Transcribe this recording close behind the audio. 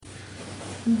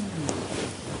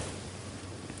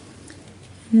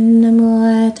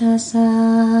Namo tassa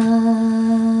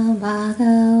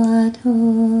bhagavato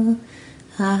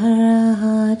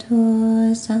arahato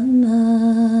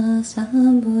samma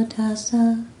sambuddhassa.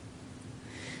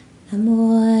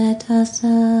 Namo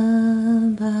tassa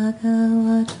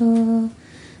bhagavato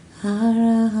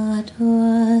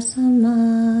arahato samma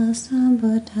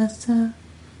sambuddhassa.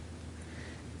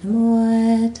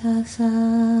 Namo tassa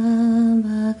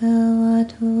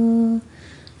bhagavato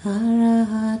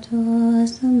arahato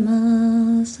samma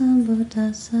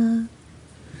sambuddhassa.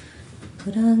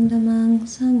 Buddhang dhammang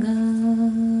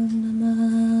sanghang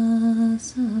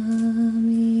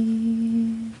namasami.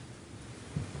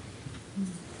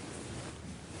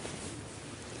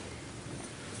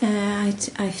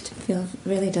 I feel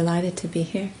really delighted to be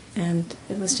here, and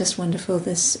it was just wonderful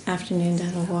this afternoon to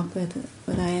have a walk with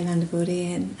Ayananda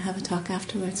Bodhi and have a talk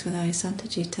afterwards with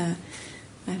Thanasanti.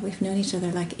 We've known each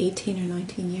other like 18 or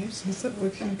 19 years. Is that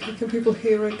okay? Can people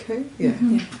hear okay? Yeah.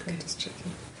 Mm-hmm. Yeah. Okay, just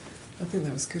checking. I think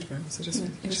that was good, right? So just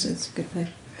It's a good play.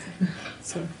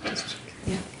 So just checking.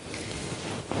 Yeah.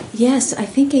 Yes, I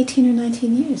think 18 or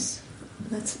 19 years.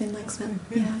 That's been like that.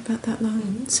 Yeah, about that long.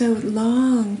 Mm-hmm. So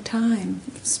long time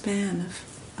span of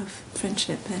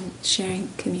friendship and sharing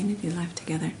community life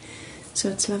together. So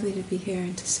it's lovely to be here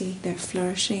and to see they're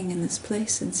flourishing in this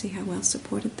place and see how well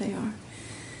supported they are.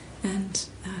 And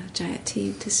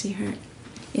Jayati, to see her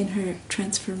in her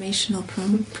transformational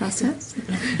process.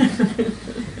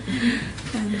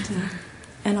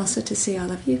 And also to see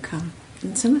all of you come.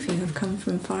 And some of you have come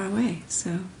from far away,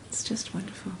 so it's just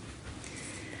wonderful.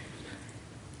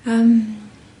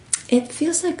 It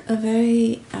feels like a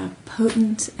very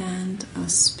potent and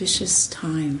auspicious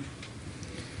time.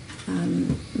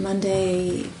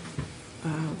 Monday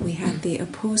we had the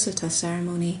Apposita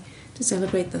ceremony to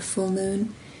celebrate the full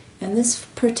moon, and this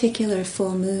particular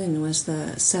full moon was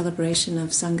the celebration of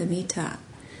Sangamita,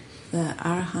 the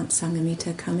Arahant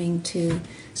Sangamita coming to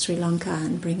Sri Lanka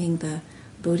and bringing the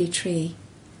Bodhi tree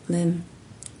limb.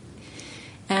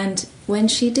 And when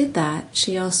she did that,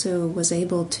 she also was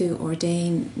able to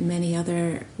ordain many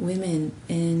other women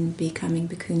in becoming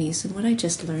bhikkhunis. And what I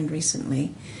just learned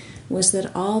recently was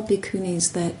that all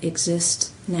bhikkhunis that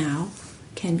exist now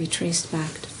can be traced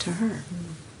back to her.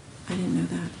 I didn't know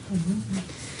that. Mm-hmm.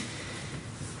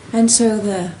 And so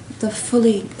the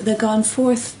gone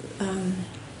forth,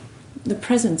 the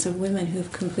presence of women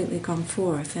who've completely gone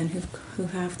forth and who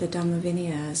have the Dhamma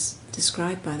Vinaya as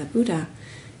described by the Buddha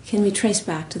can be traced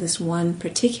back to this one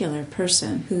particular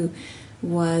person who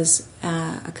was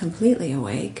completely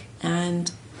awake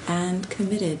and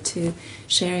committed to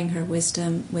sharing her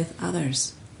wisdom with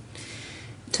others.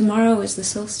 Tomorrow is the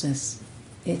solstice.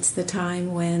 It's the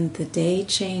time when the day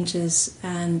changes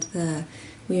and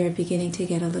we are beginning to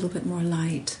get a little bit more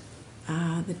light.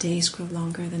 The days grow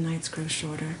longer, the nights grow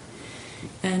shorter.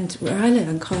 And where I live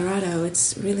in Colorado,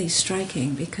 it's really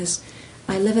striking because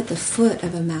I live at the foot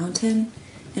of a mountain.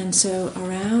 And so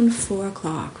around 4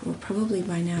 o'clock, well, probably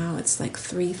by now it's like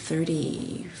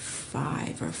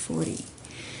 3:35 or 40,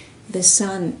 the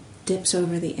sun dips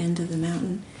over the end of the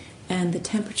mountain and the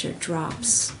temperature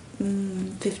drops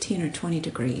 15 or 20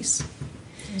 degrees.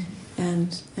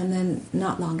 And then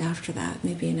not long after that,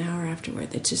 maybe an hour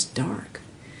afterward, it's just dark.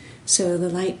 So the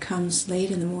light comes late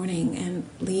in the morning and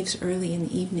leaves early in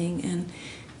the evening, and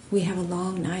we have a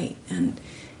long night, and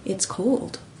it's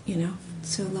cold,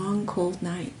 So long, cold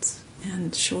nights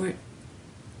and short,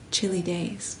 chilly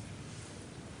days.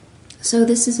 So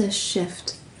this is a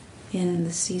shift in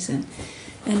the season,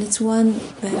 and it's one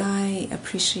that I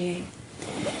appreciate.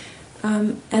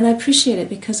 And I appreciate it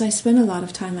because I spend a lot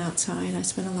of time outside. I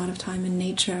spend a lot of time in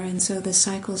nature, and so the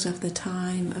cycles of the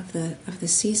time, of the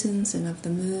seasons, and of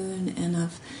the moon, and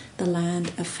of the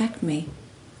land affect me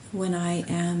when I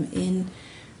am in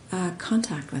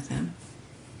contact with them.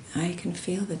 I can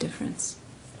feel the difference.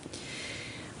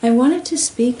 I wanted to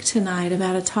speak tonight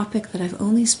about a topic that I've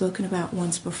only spoken about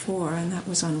once before, and that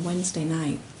was on Wednesday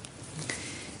night.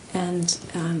 And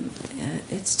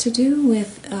it's to do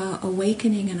with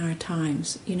awakening in our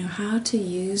times, how to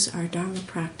use our Dharma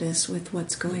practice with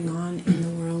what's going on in the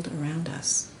world around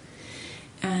us.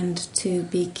 And to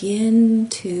begin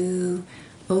to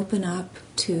open up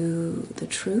to the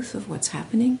truth of what's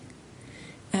happening,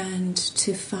 and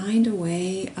to find a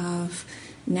way of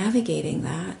navigating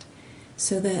that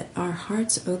so that our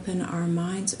hearts open, our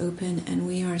minds open, and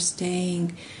we are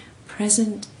staying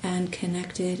present and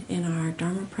connected in our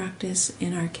Dharma practice,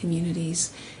 in our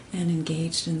communities, and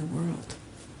engaged in the world.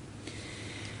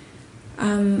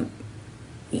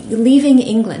 Leaving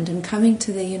England and coming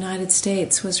to the United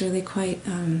States was really quite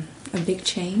a big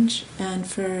change, and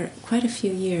for quite a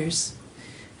few years,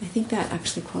 I think that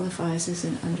actually qualifies as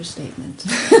an understatement.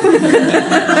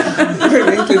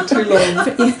 Really did too long.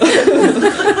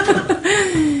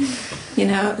 You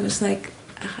know, it was like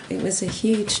it was a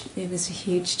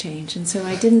huge change, and so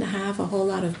I didn't have a whole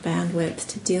lot of bandwidth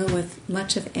to deal with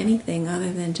much of anything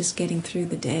other than just getting through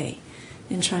the day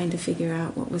and trying to figure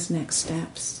out what was next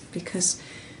steps. Because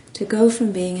to go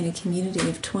from being in a community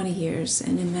of 20 years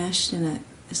and enmeshed in a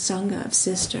sangha of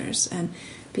sisters and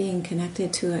being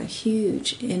connected to a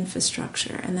huge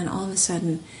infrastructure, and then all of a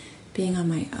sudden being on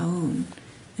my own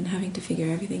and having to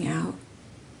figure everything out,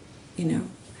 you know,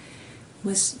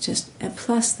 was just,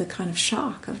 plus the kind of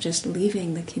shock of just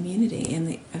leaving the community and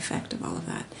the effect of all of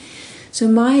that. So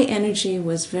my energy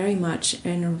was very much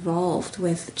involved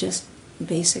with just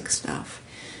basic stuff.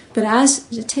 But as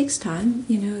it takes time,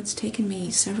 you know, it's taken me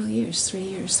several years, 3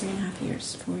 years, 3.5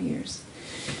 years, 4 years.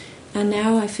 And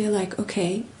now I feel like,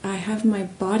 okay, I have my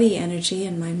body energy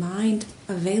and my mind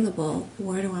available.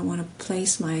 Where do I want to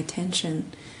place my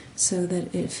attention so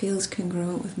that it feels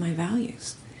congruent with my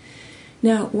values?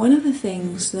 Now, one of the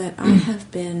things that I have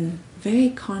been very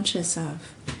conscious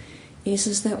of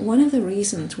is that one of the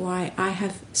reasons why I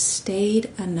have stayed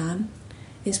a nun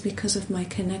is because of my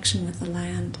connection with the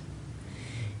land.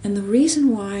 And the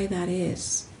reason why that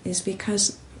is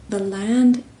because the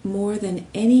land, more than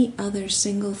any other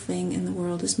single thing in the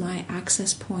world, is my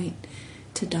access point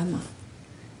to Dhamma.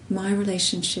 My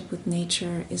relationship with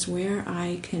nature is where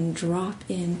I can drop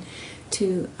in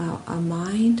to a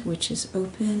mind which is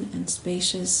open and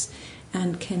spacious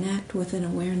and connect with an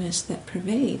awareness that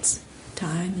pervades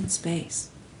time and space.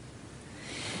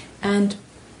 And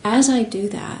as I do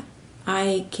that,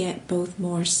 I get both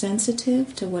more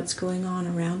sensitive to what's going on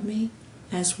around me,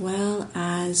 as well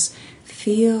as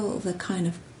feel the kind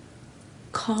of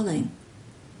calling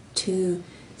to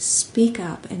speak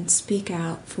up and speak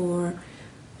out for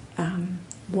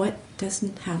what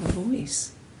doesn't have a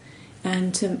voice,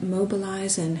 and to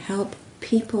mobilize and help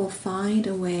people find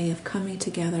a way of coming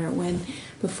together when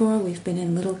before we've been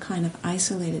in little kind of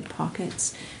isolated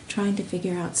pockets trying to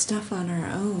figure out stuff on our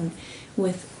own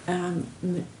with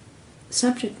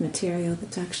subject material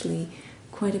that's actually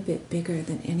quite a bit bigger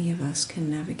than any of us can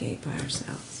navigate by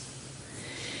ourselves.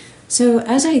 So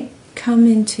as I come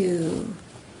into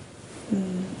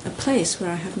a place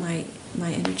where I have my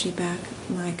energy back,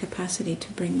 my capacity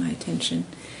to bring my attention,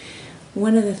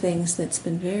 one of the things that's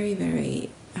been very, very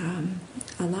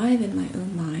alive in my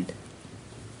own mind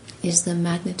is the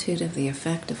magnitude of the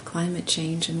effect of climate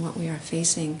change and what we are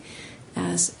facing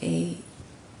as a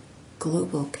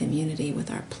global community,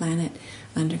 with our planet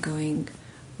undergoing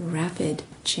rapid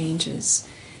changes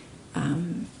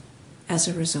as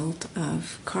a result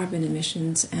of carbon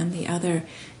emissions and the other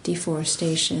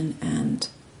deforestation and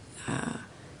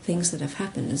things that have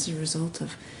happened as a result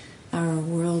of our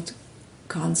world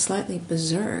gone slightly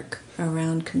berserk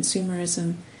around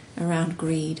consumerism, around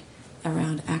greed,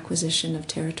 around acquisition of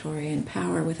territory and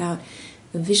power, without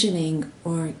visioning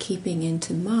or keeping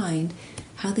into mind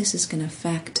how this is going to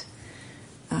affect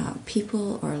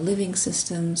people or living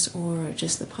systems, or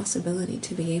just the possibility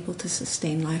to be able to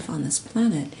sustain life on this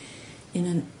planet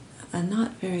in a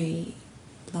not very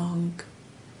long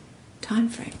time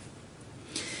frame.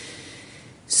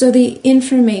 So the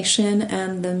information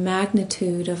and the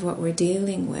magnitude of what we're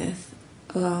dealing with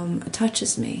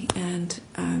touches me, and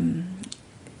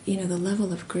the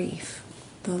level of grief,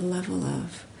 the level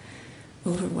of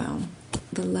overwhelm,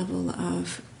 the level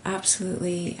of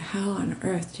absolutely how on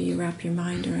earth do you wrap your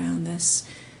mind around this,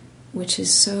 which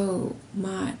is so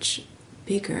much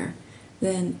bigger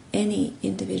than any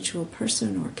individual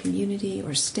person or community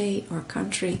or state or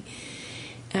country,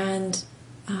 and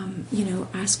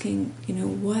asking,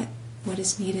 what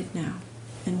is needed now,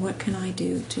 and what can I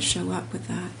do to show up with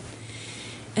that.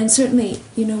 And certainly,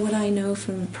 what I know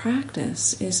from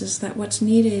practice is that what's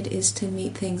needed is to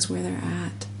meet things where they're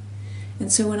at.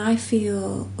 And so when I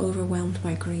feel overwhelmed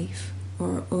by grief,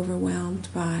 or overwhelmed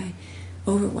by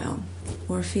overwhelm,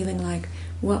 or feeling like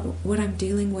what I'm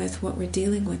dealing with, what we're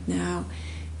dealing with now,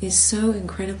 is so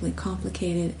incredibly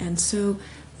complicated and so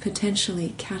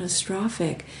potentially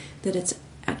catastrophic that it's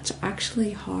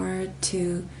actually hard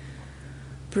to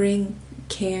bring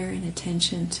care and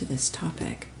attention to this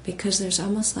topic, because there's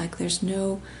almost like there's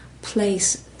no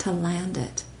place to land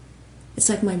it. It's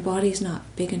like my body's not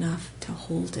big enough to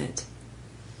hold it.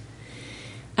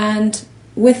 And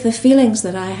with the feelings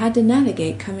that I had to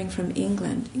navigate coming from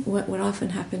England, what would often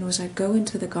happen was I'd go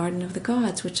into the Garden of the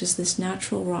Gods, which is this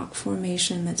natural rock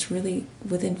formation that's really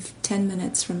within 10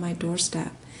 minutes from my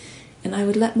doorstep. And I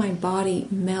would let my body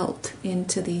melt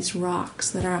into these rocks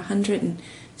that are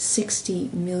 160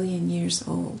 million years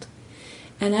old.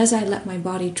 And as I let my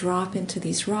body drop into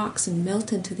these rocks and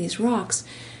melt into these rocks,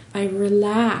 I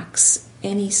relax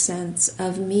any sense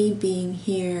of me being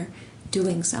here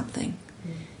doing something.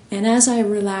 And as I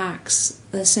relax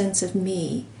the sense of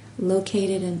me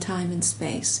located in time and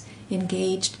space,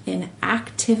 engaged in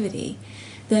activity,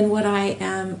 then what I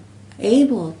am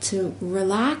able to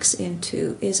relax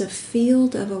into is a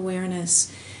field of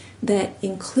awareness that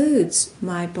includes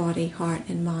my body, heart,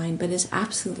 and mind, but is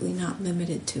absolutely not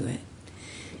limited to it.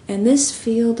 And this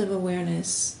field of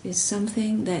awareness is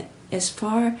something that, as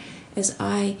far as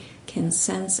I can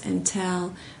sense and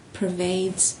tell,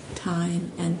 pervades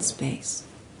time and space.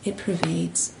 It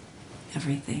pervades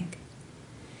everything.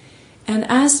 And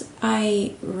as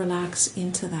I relax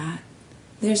into that,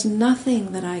 there's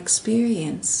nothing that I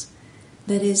experience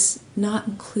that is not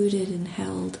included and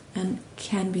held and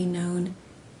can be known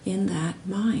in that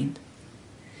mind.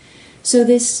 So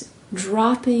this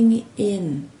dropping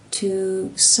in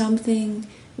to something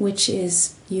which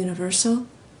is universal,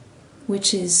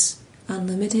 which is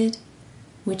unlimited,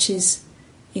 which is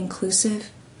inclusive,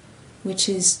 which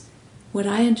is what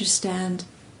I understand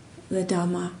the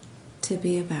Dhamma to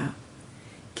be about,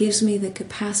 gives me the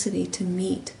capacity to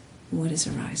meet what is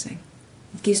arising.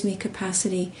 It gives me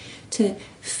capacity to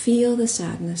feel the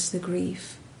sadness, the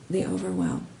grief, the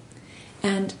overwhelm,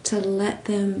 and to let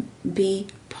them be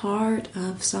part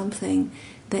of something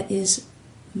that is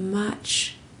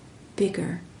much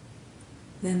bigger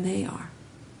than they are.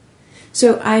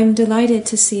 So I'm delighted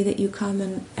to see that you come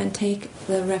and take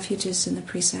the refuges and the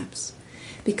precepts,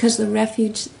 because the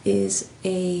refuge is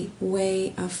a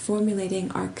way of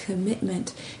formulating our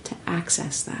commitment to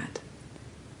access that.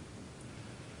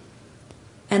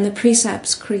 And the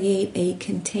precepts create a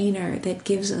container that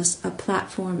gives us a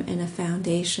platform and a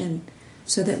foundation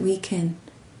so that we can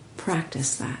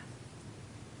practice that.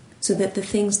 So that the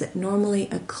things that normally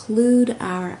occlude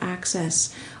our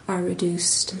access are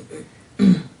reduced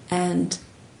and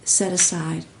set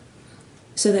aside,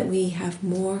 so that we have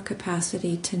more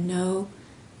capacity to know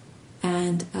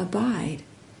and abide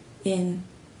in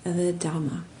the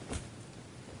Dhamma.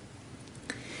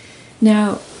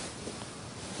 Now,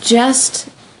 just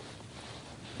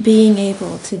being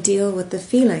able to deal with the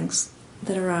feelings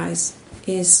that arise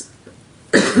is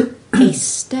a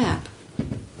step,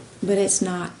 but it's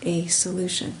not a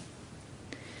solution.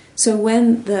 So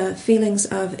when the feelings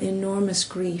of enormous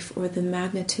grief or the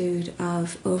magnitude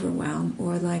of overwhelm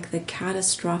or like the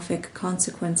catastrophic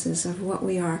consequences of what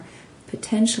we are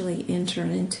potentially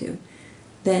entering into,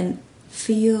 then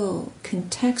feel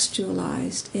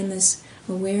contextualized in this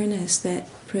awareness that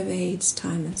pervades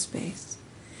time and space,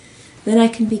 then I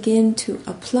can begin to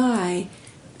apply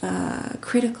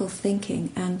critical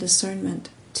thinking and discernment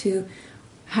to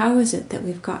how is it that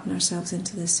we've gotten ourselves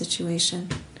into this situation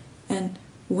and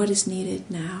what is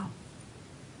needed now.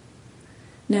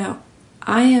 Now,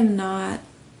 I am not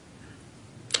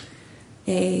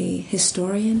a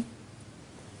historian,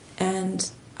 and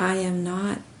I am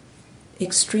not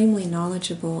extremely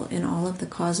knowledgeable in all of the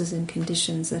causes and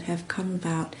conditions that have come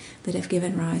about, that have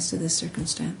given rise to this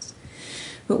circumstance.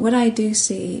 But what I do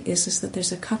see is that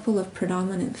there's a couple of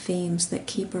predominant themes that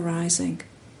keep arising.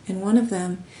 And one of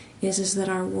them is that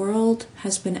our world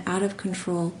has been out of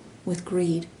control with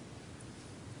greed,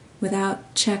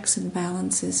 without checks and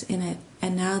balances in it,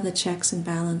 and now the checks and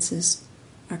balances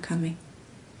are coming.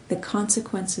 The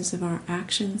consequences of our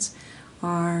actions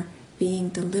are being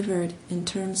delivered in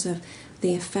terms of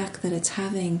the effect that it's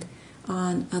having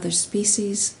on other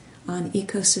species, on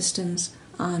ecosystems,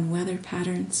 on weather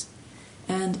patterns,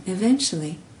 and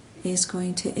eventually is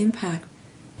going to impact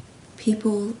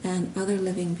people and other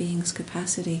living beings'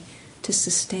 capacity to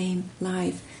sustain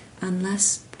life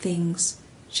unless things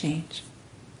change.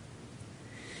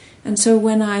 And so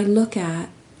when I look at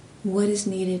what is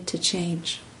needed to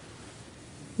change,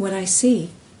 what I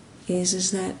see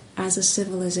is that as a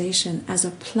civilization, as a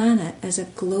planet, as a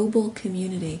global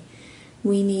community,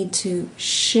 we need to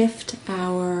shift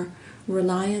our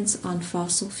reliance on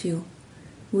fossil fuel.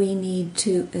 We need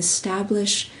to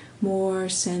establish more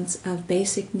sense of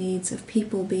basic needs of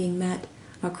people being met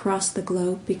across the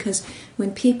globe, because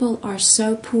when people are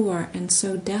so poor and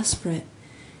so desperate,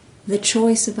 the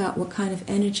choice about what kind of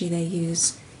energy they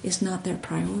use is not their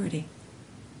priority.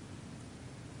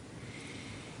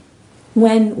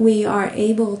 when we are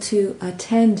able to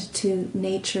attend to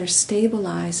nature,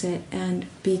 stabilize it, and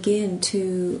begin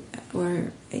to,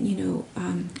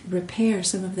 repair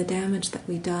some of the damage that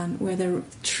we've done, where the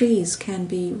trees can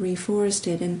be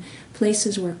reforested and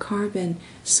places where carbon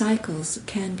cycles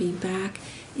can be back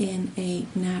in a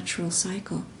natural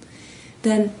cycle,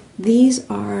 then these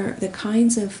are the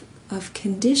kinds of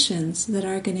conditions that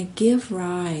are going to give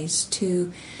rise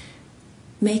to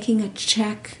making a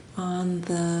check on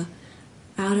the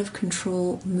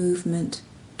out-of-control movement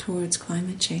towards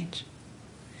climate change.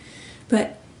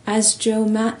 But as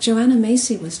Joanna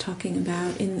Macy was talking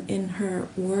about in her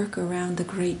work around the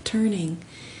Great Turning,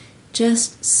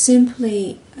 just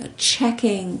simply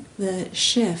checking the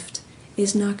shift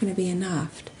is not going to be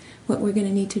enough. What we're going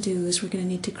to need to do is we're going to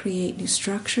need to create new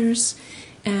structures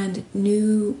and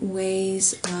new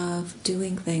ways of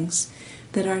doing things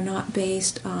that are not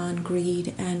based on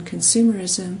greed and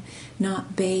consumerism,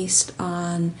 not based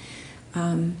on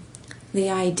the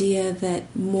idea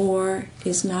that more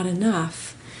is not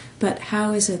enough, but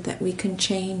how is it that we can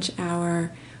change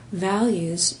our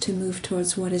values to move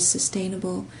towards what is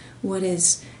sustainable, what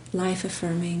is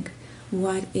life-affirming,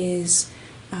 what is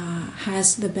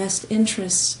has the best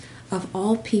interests of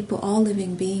all people, all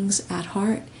living beings at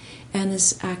heart, and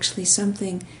is actually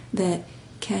something that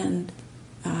can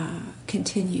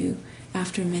continue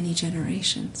after many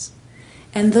generations.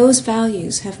 And those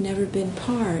values have never been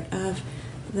part of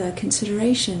the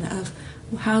consideration of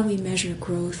how we measure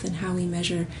growth and how we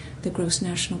measure the gross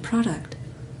national product.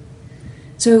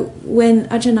 So when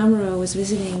Ajahn Amaro was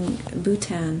visiting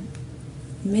Bhutan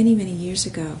many, many years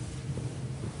ago,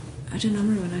 Ajahn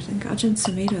Amaro and I think Ajahn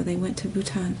Sumedho, they went to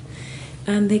Bhutan,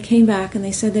 and they came back and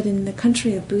they said that in the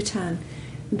country of Bhutan,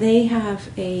 they have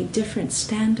a different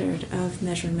standard of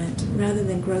measurement. Rather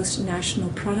than gross national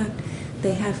product,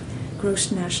 they have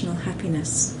gross national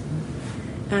happiness.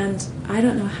 And I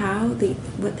don't know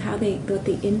what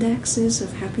the index is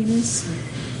of happiness,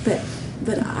 but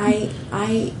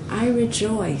I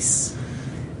rejoice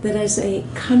that as a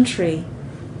country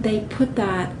they put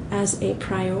that as a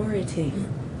priority.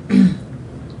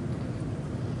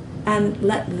 And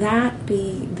let that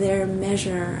be their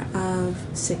measure of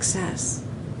success.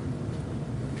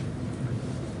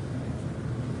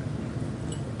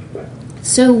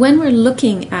 So when we're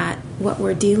looking at what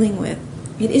we're dealing with,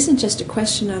 it isn't just a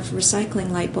question of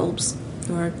recycling light bulbs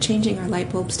or changing our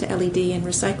light bulbs to LED and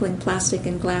recycling plastic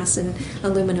and glass and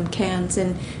aluminum cans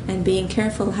and being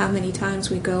careful how many times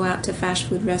we go out to fast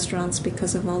food restaurants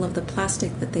because of all of the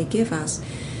plastic that they give us.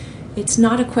 It's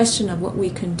not a question of what we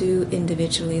can do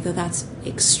individually, though that's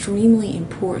extremely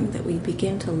important that we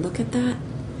begin to look at that.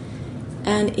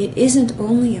 And it isn't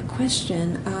only a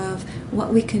question of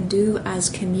what we can do as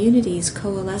communities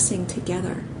coalescing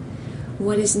together.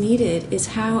 What is needed is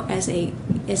how, as a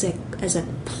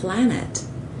planet,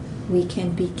 we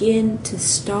can begin to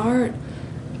start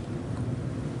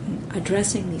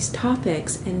addressing these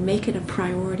topics and make it a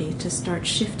priority to start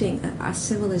shifting a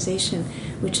civilization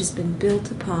which has been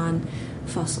built upon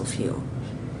fossil fuel,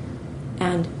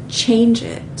 and change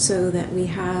it so that we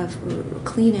have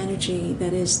clean energy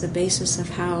that is the basis of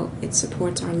how it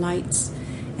supports our lights,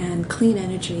 and clean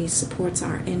energy supports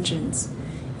our engines,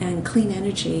 and clean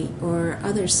energy or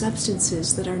other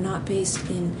substances that are not based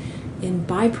in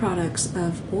byproducts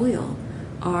of oil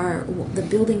are the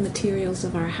building materials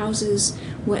of our houses,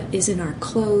 what is in our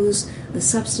clothes, the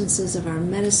substances of our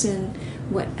medicine,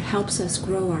 what helps us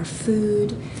grow our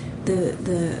food,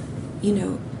 the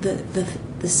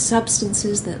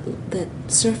substances that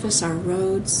surface our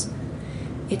roads.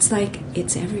 It's like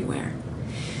it's everywhere.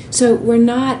 So we're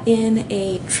not in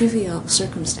a trivial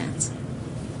circumstance.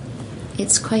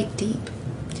 It's quite deep.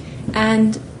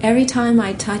 And every time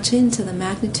I touch into the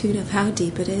magnitude of how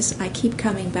deep it is, I keep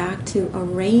coming back to a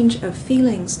range of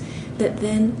feelings that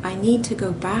then I need to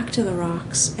go back to the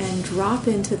rocks and drop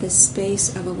into this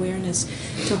space of awareness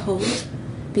to hold.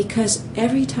 Because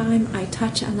every time I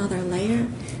touch another layer,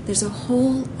 there's a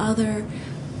whole other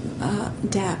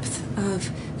depth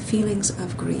of feelings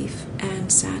of grief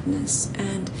and sadness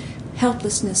and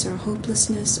helplessness or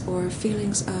hopelessness or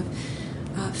feelings of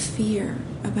fear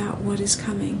about what is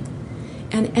coming.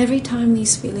 And every time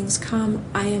these feelings come,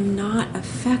 I am not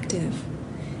effective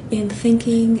in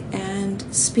thinking and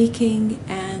speaking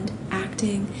and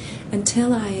acting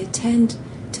until I attend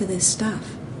to this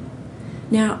stuff.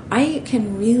 Now, I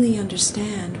can really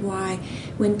understand why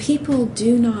when people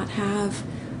do not have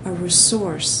a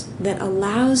resource that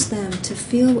allows them to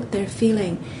feel what they're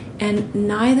feeling and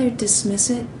neither dismiss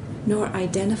it nor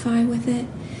identify with it,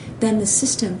 then the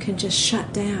system can just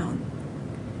shut down.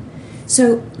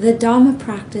 So the Dhamma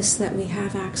practice that we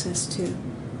have access to,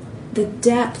 the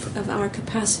depth of our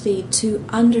capacity to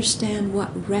understand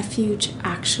what refuge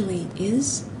actually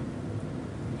is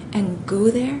and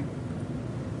go there,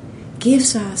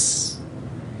 gives us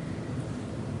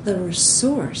the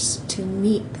resource to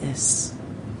meet this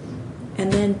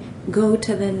and then go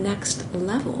to the next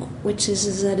level, which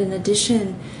is that in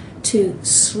addition to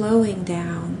slowing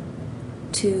down,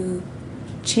 to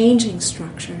changing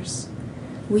structures,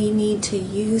 we need to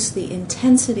use the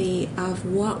intensity of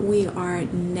what we are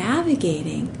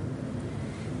navigating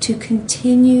to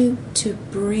continue to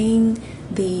bring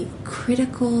the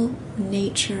critical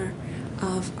nature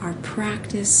of our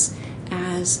practice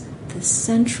as the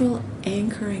central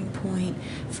anchoring point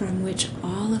from which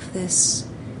all of this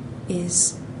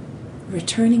is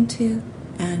returning to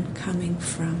and coming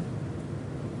from.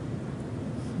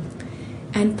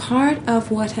 And part of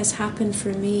what has happened for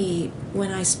me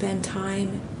when I spend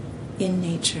time in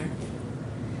nature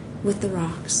with the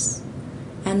rocks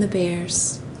and the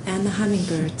bears and the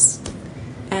hummingbirds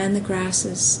and the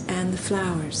grasses and the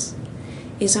flowers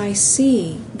is I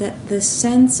see that the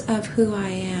sense of who I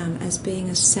am as being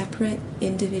a separate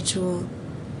individual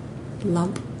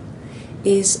lump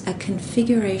is a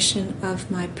configuration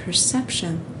of my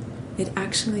perception. It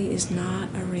actually is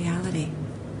not a reality.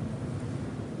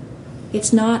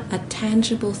 It's not a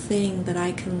tangible thing that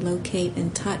I can locate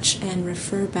and touch and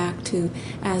refer back to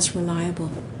as reliable.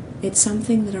 It's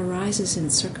something that arises in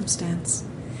circumstance.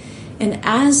 And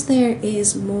as there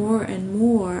is more and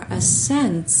more a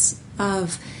sense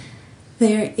of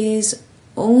there is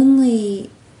only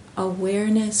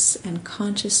awareness and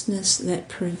consciousness that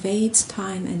pervades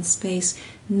time and space,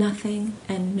 nothing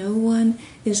and no one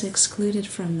is excluded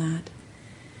from that,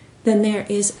 then there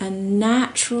is a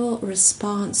natural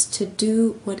response to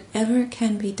do whatever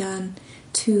can be done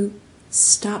to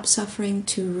stop suffering,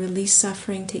 to release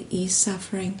suffering, to ease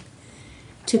suffering,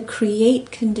 to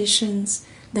create conditions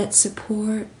that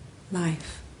support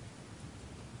life.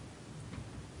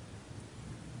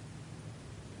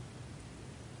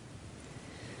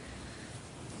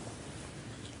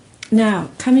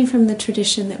 Now, coming from the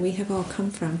tradition that we have all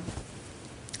come from,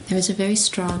 there is a very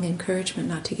strong encouragement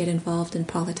not to get involved in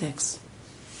politics.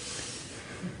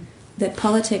 That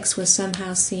politics was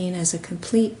somehow seen as a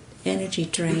complete energy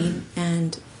drain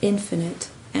and infinite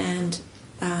and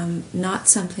not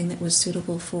something that was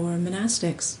suitable for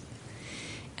monastics.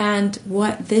 And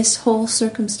what this whole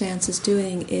circumstance is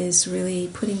doing is really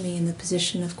putting me in the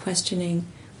position of questioning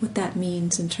what that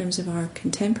means in terms of our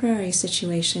contemporary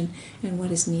situation and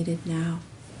what is needed now.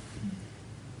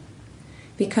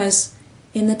 Because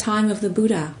in the time of the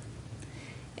Buddha,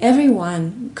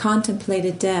 everyone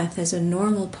contemplated death as a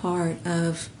normal part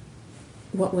of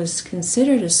what was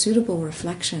considered a suitable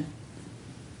reflection,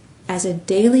 as a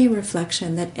daily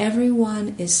reflection that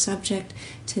everyone is subject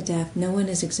to death. No one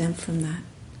is exempt from that.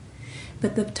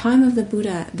 But the time of the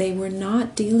Buddha, they were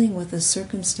not dealing with a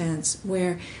circumstance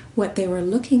where what they were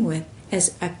looking with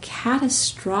as a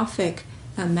catastrophic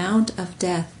amount of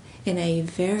death in a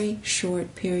very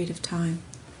short period of time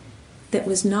that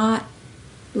was not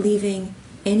leaving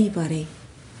anybody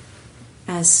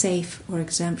as safe or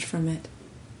exempt from it.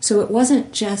 So it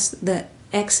wasn't just the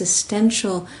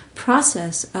existential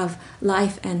process of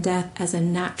life and death as a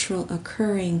natural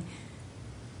occurring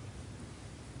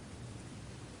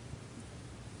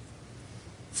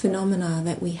phenomena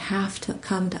that we have to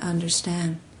come to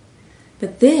understand.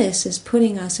 But this is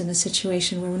putting us in a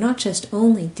situation where we're not just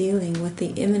only dealing with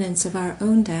the imminence of our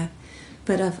own death,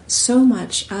 but of so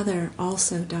much other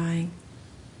also dying.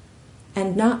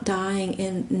 And not dying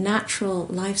in natural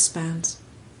lifespans,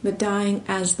 but dying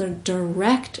as the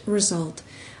direct result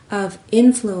of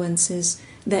influences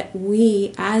that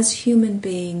we as human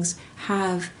beings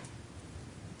have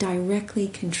directly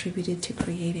contributed to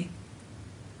creating.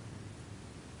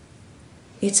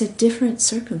 It's a different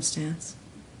circumstance.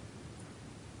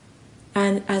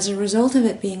 And as a result of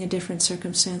it being a different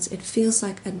circumstance, it feels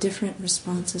like a different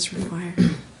response is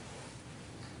required.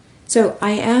 So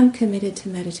I am committed to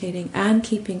meditating and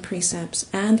keeping precepts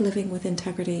and living with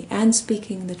integrity and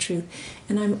speaking the truth.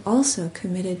 And I'm also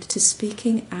committed to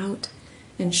speaking out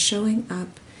and showing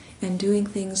up and doing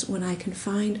things when I can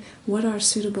find what are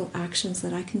suitable actions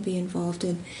that I can be involved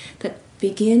in that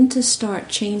begin to start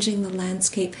changing the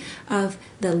landscape of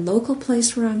the local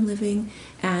place where I'm living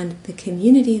and the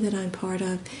community that I'm part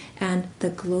of and the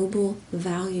global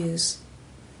values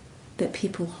that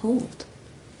people hold.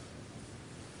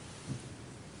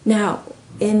 Now,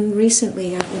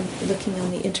 recently I've been looking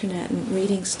on the internet and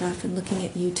reading stuff and looking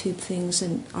at YouTube things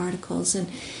and articles, and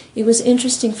it was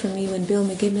interesting for me when Bill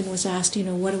McGibbon was asked,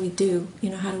 what do we do?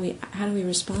 How do we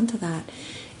respond to that?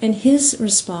 And his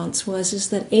response is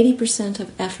that 80%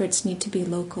 of efforts need to be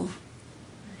local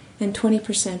and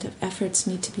 20% of efforts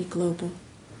need to be global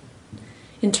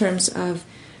in terms of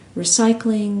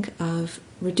recycling, of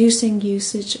reducing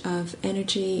usage of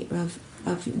energy, of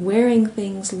wearing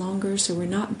things longer so we're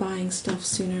not buying stuff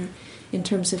sooner, in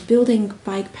terms of building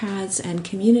bike paths and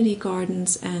community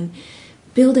gardens and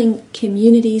building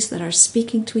communities that are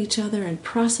speaking to each other and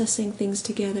processing things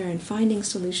together and finding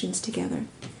solutions together.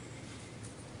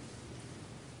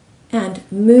 And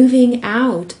moving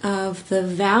out of the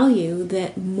value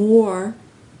that more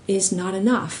is not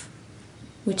enough,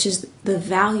 which is the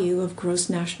value of gross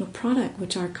national product,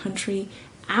 which our country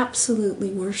absolutely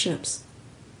worships.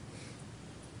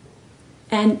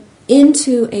 And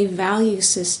into a value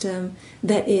system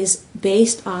that is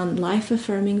based on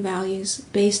life-affirming values,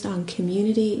 based on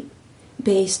community,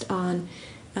 based on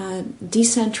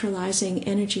decentralizing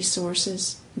energy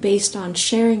sources, based on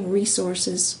sharing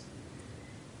resources,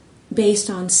 based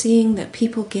on seeing that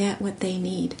people get what they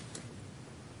need.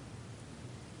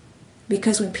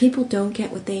 Because when people don't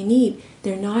get what they need,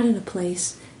 they're not in a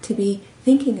place to be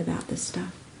thinking about this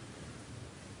stuff,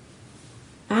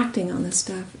 acting on this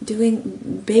stuff,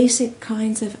 doing basic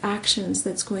kinds of actions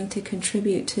that's going to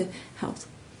contribute to health.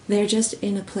 They're just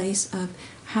in a place of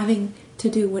having to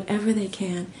do whatever they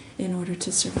can in order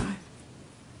to survive.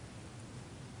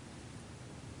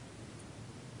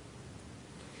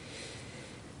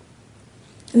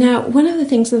 Now, one of the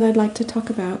things that I'd like to talk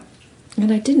about,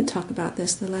 and I didn't talk about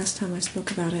this the last time I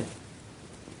spoke about it.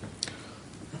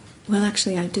 Well,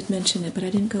 actually, I did mention it, but I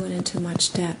didn't go into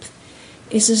much depth.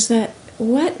 Is that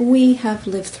what we have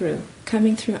lived through,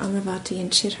 coming through Amaravati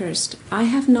and Chithurst, I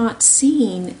have not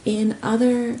seen in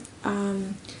other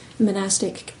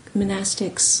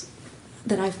monastics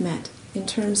that I've met, in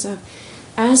terms of,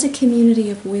 as a community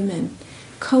of women,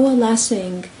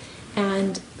 coalescing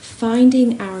and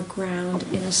finding our ground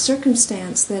in a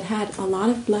circumstance that had a lot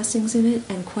of blessings in it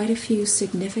and quite a few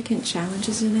significant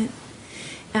challenges in it,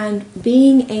 and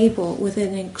being able, with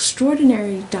an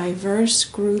extraordinary diverse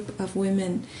group of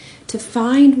women, to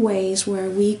find ways where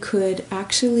we could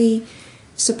actually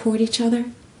support each other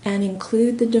and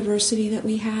include the diversity that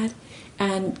we had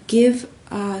and give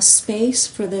space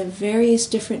for the various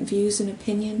different views and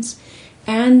opinions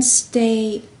and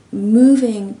stay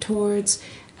moving towards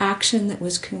action that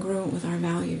was congruent with our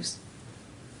values.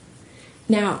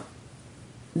 Now,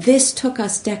 this took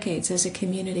us decades as a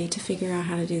community to figure out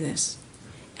how to do this.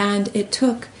 And it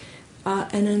took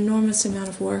an enormous amount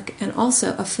of work and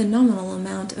also a phenomenal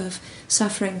amount of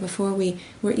suffering before we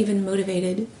were even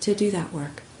motivated to do that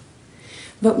work.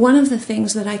 But one of the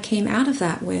things that I came out of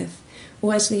that with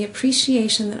was the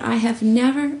appreciation that I have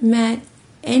never met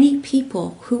any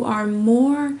people who are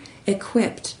more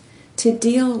equipped to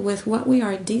deal with what we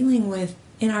are dealing with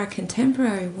in our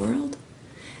contemporary world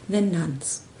than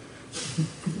nuns.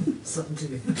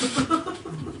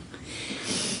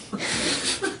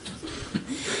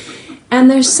 And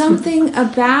there's something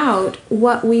about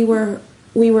what we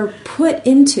were put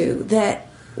into that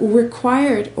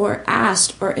required or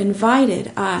asked or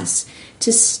invited us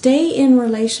to stay in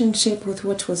relationship with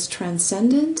what was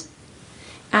transcendent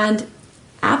and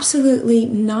absolutely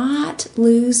not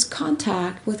lose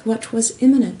contact with what was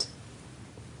immanent.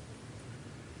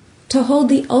 To hold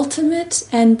the ultimate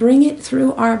and bring it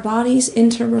through our bodies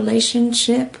into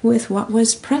relationship with what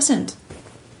was present.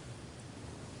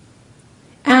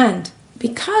 And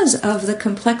because of the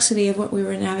complexity of what we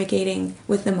were navigating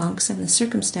with the monks and the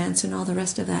circumstance and all the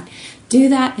rest of that, do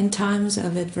that in times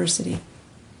of adversity.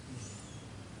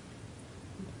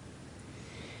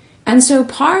 And so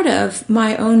part of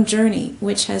my own journey,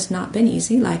 which has not been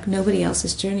easy, like nobody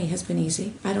else's journey has been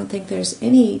easy. I don't think there's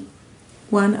any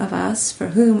one of us for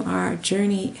whom our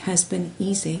journey has been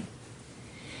easy.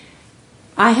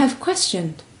 I have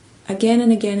questioned again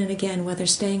and again and again whether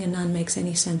staying a nun makes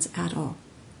any sense at all.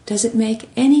 Does it make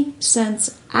any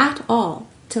sense at all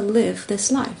to live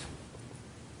this life?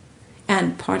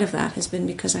 And part of that has been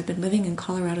because I've been living in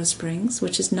Colorado Springs,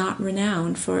 which is not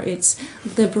renowned for its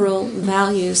liberal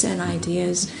values and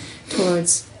ideas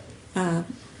towards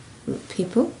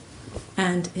people.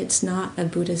 And it's not a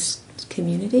Buddhist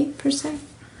community, per se.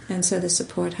 And so the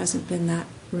support hasn't been that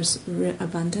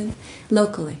abundant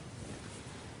locally.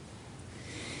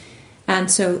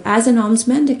 And so as an alms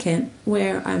mendicant,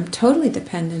 where I'm totally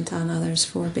dependent on others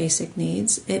for basic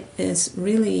needs, it is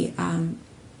really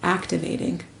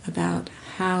activating about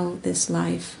how this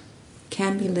life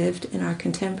can be lived in our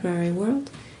contemporary world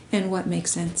and what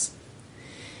makes sense.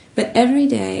 But every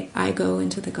day I go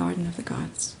into the Garden of the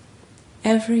Gods.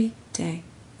 Every day.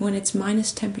 When it's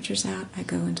minus temperatures out, I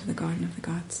go into the Garden of the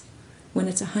Gods. When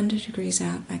it's 100 degrees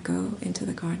out, I go into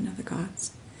the Garden of the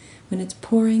Gods. When it's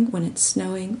pouring, when it's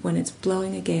snowing, when it's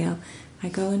blowing a gale, I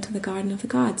go into the Garden of the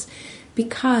Gods.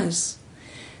 Because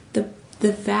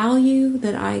the value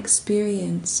that I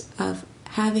experience of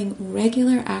having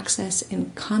regular access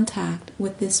and contact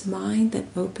with this mind that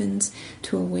opens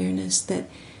to awareness that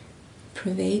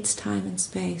pervades time and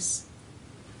space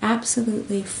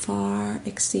absolutely far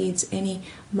exceeds any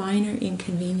minor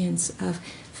inconvenience of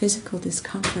physical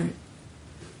discomfort.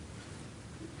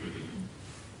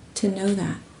 To know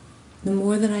that. The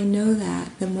more that I know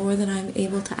that, the more that I'm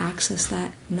able to access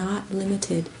that, not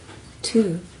limited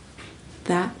to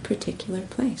that particular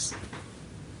place.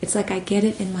 It's like I get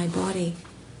it in my body,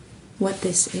 what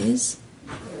this is,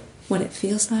 what it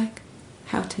feels like,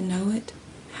 how to know it,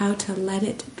 how to let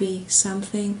it be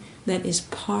something that is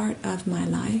part of my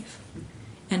life,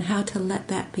 and how to let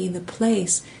that be the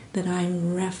place that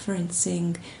I'm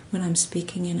referencing when I'm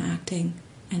speaking and acting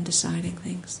and deciding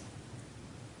things.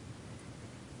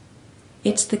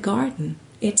 It's the garden,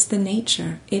 it's the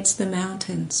nature, it's the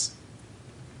mountains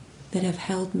that have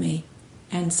held me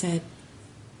and said,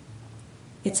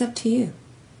 it's up to you.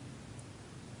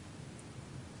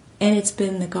 And it's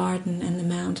been the garden and the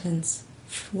mountains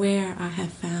where I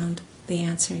have found the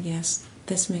answer, yes,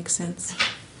 this makes sense.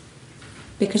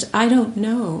 Because I don't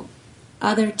know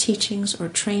other teachings or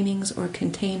trainings or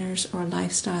containers or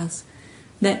lifestyles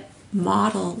that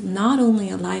model not only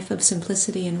a life of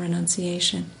simplicity and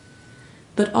renunciation,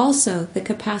 but also the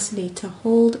capacity to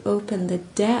hold open the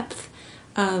depth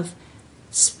of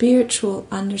spiritual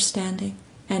understanding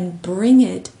and bring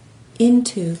it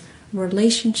into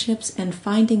relationships and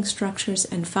finding structures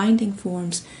and finding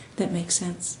forms that make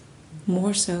sense,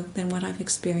 more so than what I've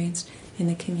experienced in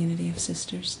the community of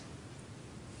sisters.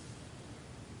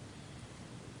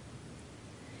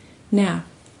 Now,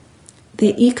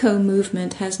 the eco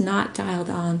movement has not dialed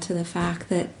on to the fact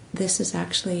that this is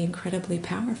actually incredibly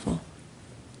powerful.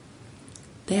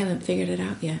 They haven't figured it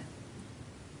out yet.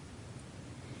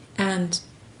 And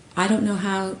I don't know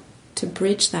how to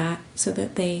bridge that so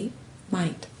that they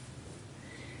might.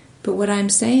 But what I'm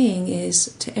saying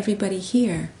is to everybody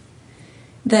here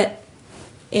that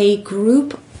a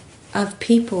group of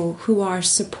people who are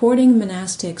supporting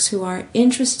monastics, who are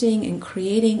interested in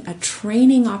creating a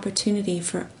training opportunity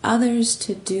for others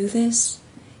to do this,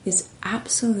 is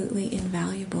absolutely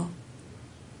invaluable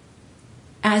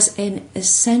as an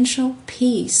essential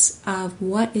piece of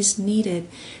what is needed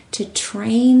to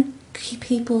train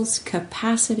people's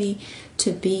capacity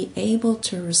to be able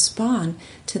to respond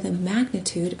to the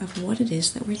magnitude of what it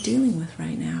is that we're dealing with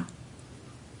right now.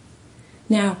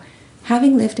 Now,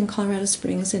 having lived in Colorado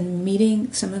Springs and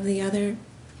meeting some of the other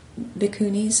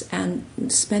bhikkhunis and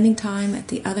spending time at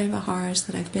the other viharas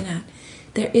that I've been at,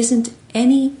 there isn't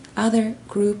any other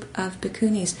group of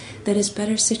bhikkhunis that is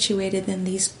better situated than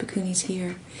these bhikkhunis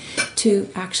here to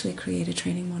actually create a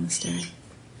training monastery.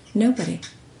 Nobody.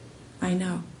 I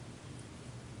know.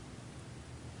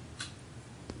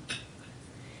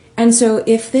 And so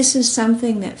if this is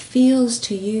something that feels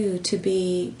to you to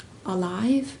be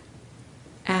alive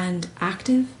and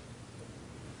active,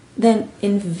 then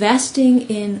investing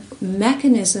in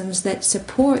mechanisms that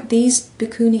support these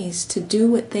bhikkhunis to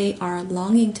do what they are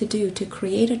longing to do, to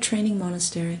create a training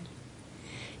monastery,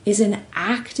 is an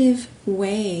active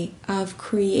way of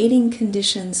creating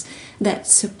conditions that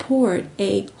support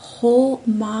a whole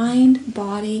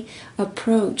mind-body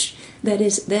approach that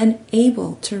is then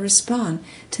able to respond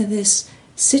to this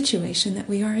situation that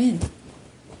we are in.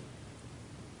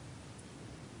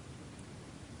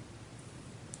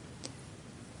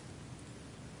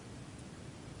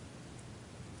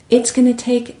 It's going to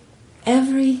take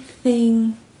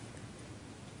everything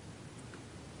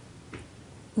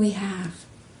we have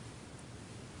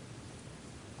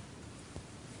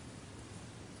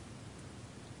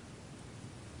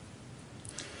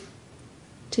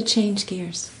to change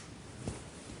gears.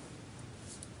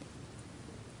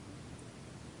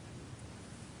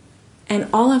 And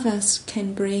all of us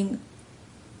can bring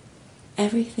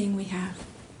everything we have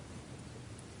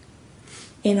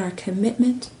in our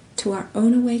commitment to our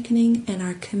own awakening and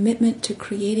our commitment to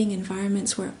creating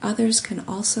environments where others can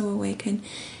also awaken,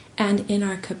 and in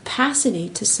our capacity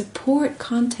to support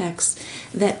contexts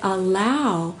that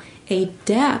allow a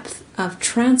depth of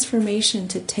transformation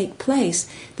to take place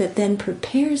that then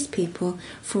prepares people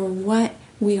for what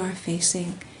we are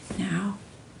facing now.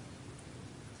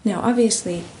 Now,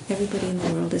 obviously, everybody in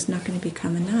the world is not going to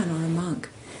become a nun or a monk.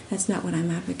 That's not what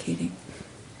I'm advocating.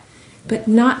 But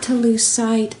not to lose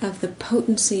sight of the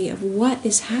potency of what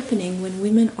is happening when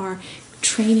women are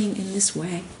training in this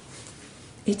way.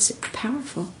 It's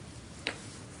powerful.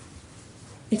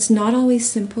 It's not always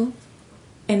simple,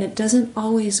 and it doesn't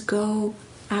always go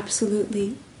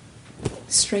absolutely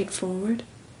straightforward.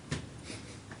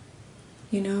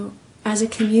 You know, as a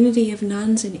community of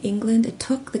nuns in England, it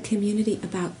took the community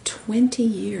about 20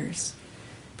 years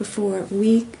before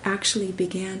we actually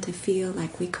began to feel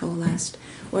like we coalesced,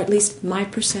 or at least my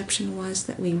perception was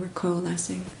that we were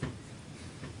coalescing.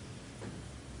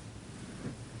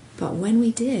 But when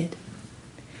we did,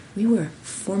 we were a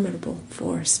formidable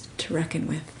force to reckon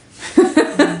with.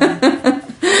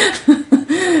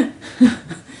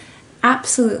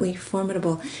 Absolutely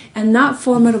formidable. And not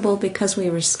formidable because we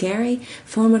were scary,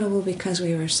 formidable because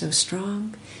we were so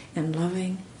strong and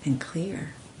loving and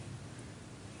clear.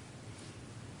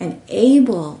 And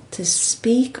able to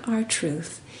speak our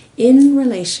truth in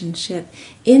relationship,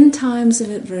 in times of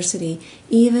adversity,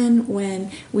 even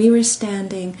when we were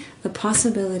standing the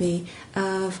possibility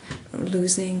of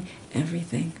losing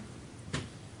everything.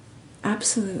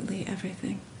 Absolutely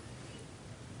everything.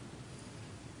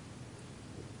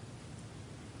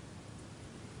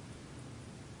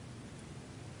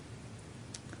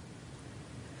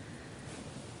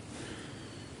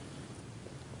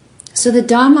 So the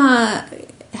Dhamma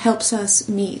helps us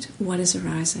meet what is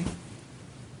arising.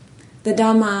 The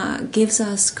Dhamma gives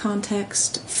us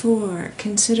context for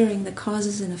considering the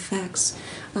causes and effects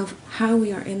of how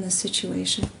we are in this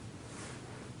situation.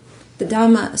 The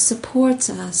Dhamma supports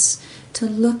us to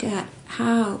look at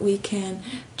how we can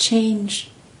change,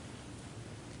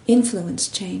 influence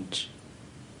change,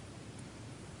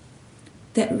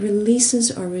 that releases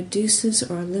or reduces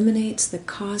or eliminates the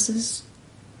causes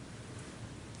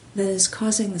that is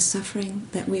causing the suffering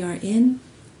that we are in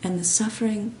and the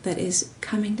suffering that is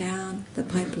coming down the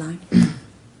pipeline.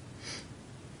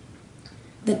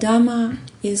 The Dhamma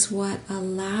is what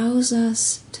allows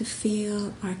us to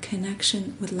feel our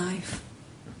connection with life,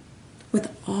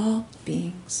 with all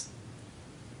beings,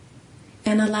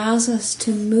 and allows us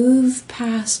to move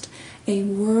past a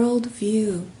world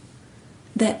view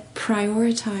that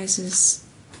prioritizes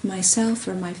myself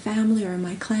or my family or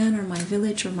my clan or my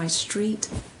village or my street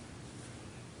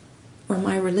or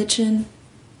my religion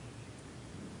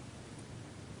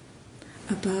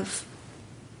above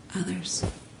others.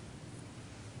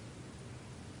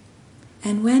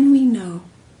 And when we know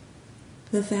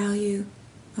the value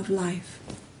of life,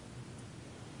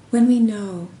 when we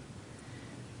know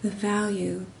the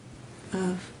value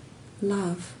of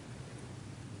love,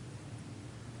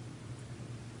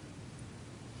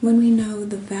 when we know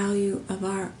the value of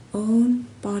our own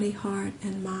body, heart,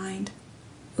 and mind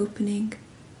opening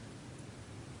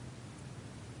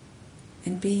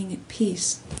and being at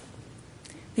peace,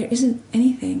 there isn't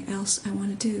anything else I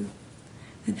want to do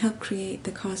than help create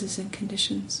the causes and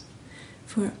conditions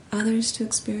for others to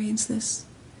experience this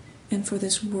and for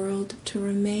this world to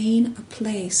remain a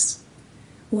place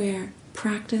where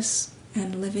practice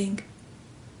and living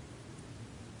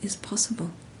is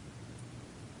possible.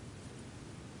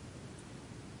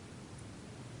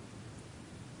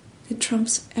 It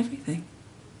trumps everything.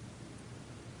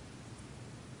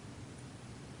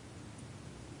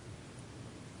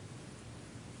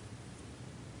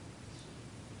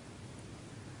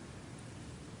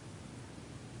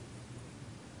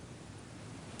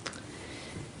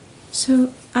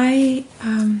 So I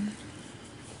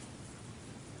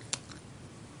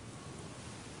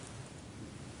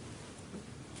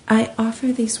offer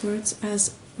these words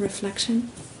as reflection,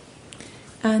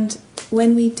 and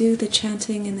when we do the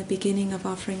chanting in the beginning of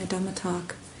offering a Dhamma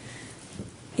talk,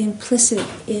 implicit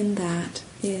in that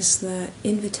is the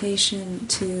invitation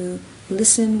to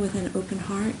listen with an open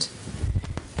heart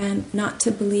and not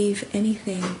to believe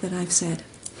anything that I've said.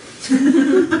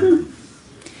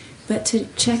 But to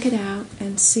check it out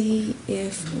and see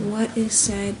if what is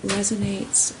said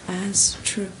resonates as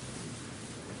true.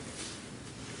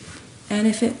 And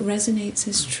if it resonates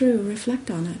as true,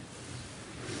 reflect on it.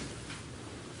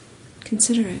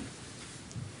 Consider it.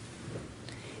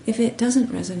 If it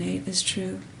doesn't resonate as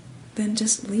true, then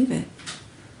just leave it.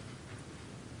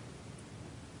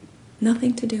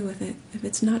 Nothing to do with it. If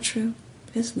it's not true,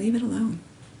 just leave it alone.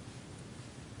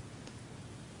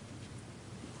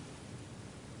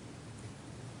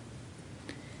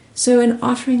 So in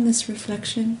offering this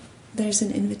reflection, there's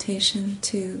an invitation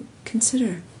to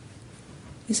consider,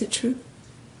 is it true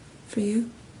for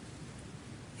you?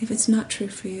 If it's not true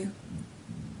for you,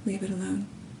 leave it alone.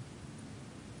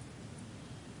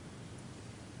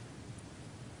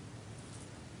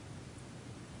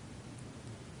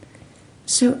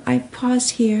 So I pause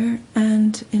here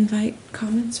and invite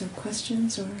comments or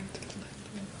questions or...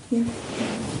 Yeah.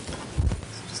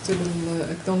 So just a little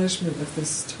acknowledgement of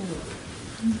this talk.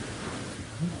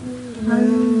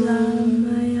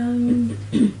 Andamayam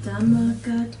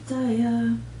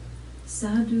Dhammakataya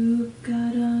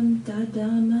Sadhukaram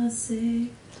Dadamase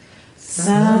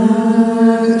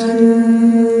Sadhu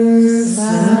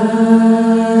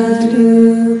Sadhu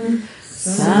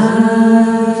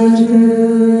Sadhu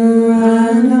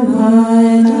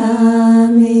Anamadami.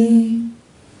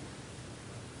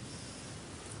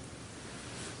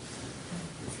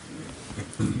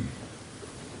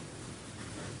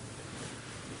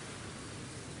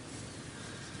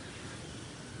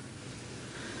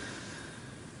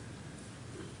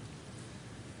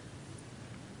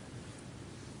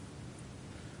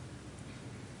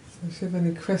 If you have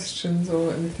any questions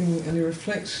or anything, any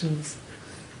reflections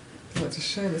you'd like to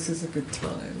share, this is a good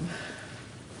time.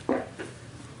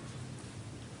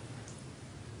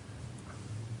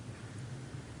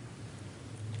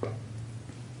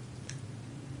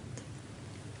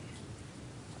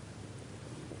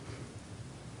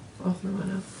 I'll throw one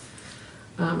up.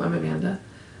 I'm Amanda.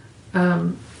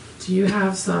 Do you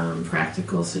have some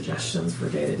practical suggestions for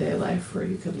day-to-day life where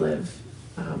you could live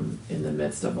in the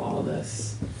midst of all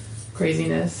this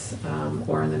craziness,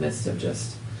 or in the midst of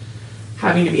just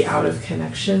having to be out of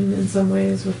connection in some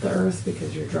ways with the earth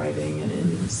because you're driving and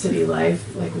in city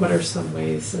life? Like, what are some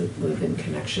ways to live in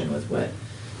connection with what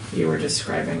you were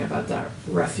describing about that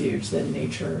refuge that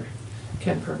nature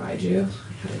can provide you?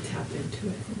 How to tap into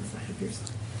it inside of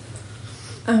yourself.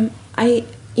 I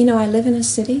live in a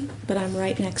city, but I'm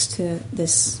right next to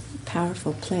this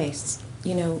powerful place,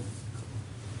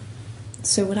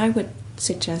 So what I would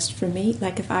suggest for me,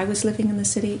 like if I was living in the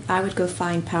city, I would go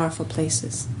find powerful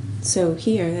places. So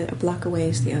here, a block away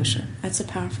is the ocean. That's a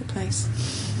powerful place.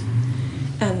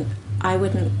 And I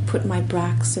wouldn't put my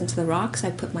backs into the rocks,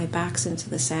 I'd put my backs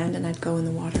into the sand and I'd go in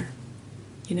the water,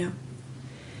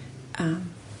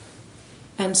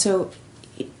 And so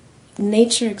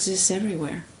nature exists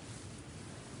everywhere.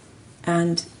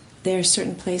 And there are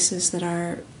certain places that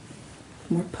are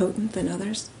more potent than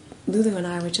others. Lulu and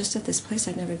I were just at this place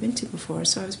I'd never been to before.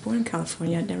 So I was born in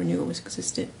California. I never knew it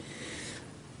existed.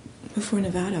 Before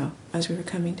Nevada, as we were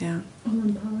coming down.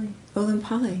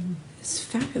 Olampali. It's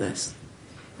fabulous.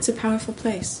 It's a powerful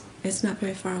place. It's not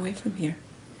very far away from here.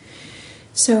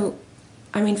 So,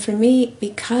 for me,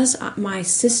 because my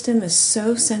system is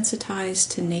so sensitized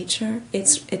to nature,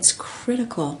 it's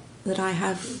critical that I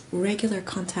have regular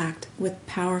contact with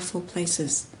powerful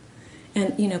places.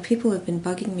 And, people have been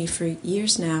bugging me for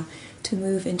years now to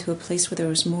move into a place where there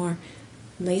was more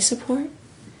lay support.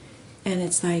 And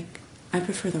it's like, I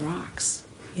prefer the rocks,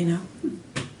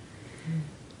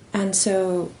 And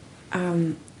so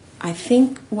I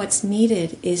think what's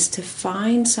needed is to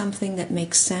find something that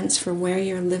makes sense for where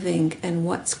you're living and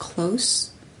what's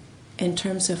close in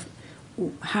terms of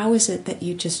how is it that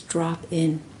you just drop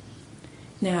in.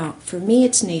 Now, for me,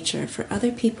 it's nature. For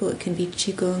other people, it can be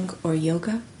qigong or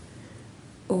yoga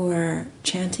or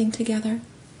chanting together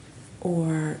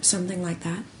or something like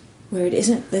that, where it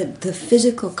isn't the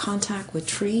physical contact with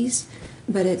trees,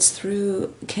 but it's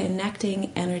through connecting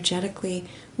energetically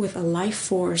with a life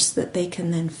force that they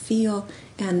can then feel,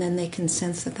 and then they can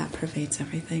sense that pervades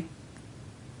everything.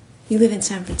 You live in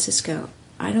San Francisco.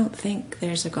 I don't think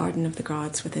there's a garden of the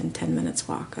gods within 10 minutes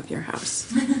walk of your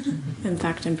house. In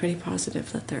fact, I'm pretty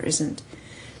positive that there isn't.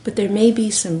 But there may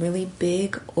be some really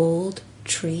big, old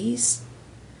trees.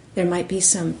 There might be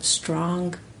some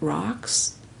strong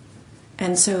rocks.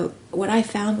 And so what I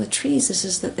found with trees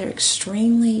is that they're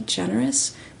extremely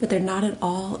generous, but they're not at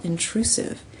all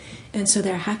intrusive. And so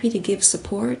they're happy to give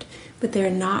support, but they're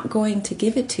not going to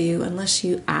give it to you unless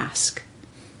you ask.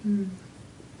 Mm.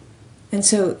 And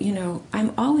so,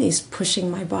 I'm always pushing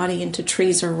my body into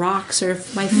trees or rocks or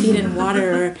my feet in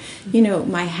water or,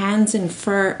 my hands in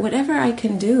fur, whatever I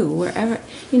can do,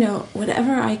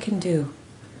 whatever I can do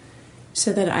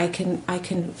so that I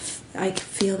can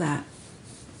feel that.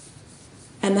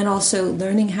 And then also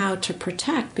learning how to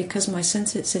protect, because my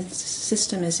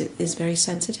system is very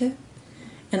sensitive.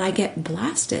 And I get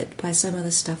blasted by some of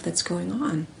the stuff that's going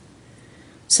on.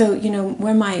 So,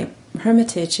 where my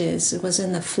hermitage was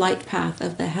in the flight path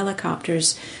of the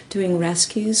helicopters doing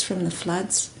rescues from the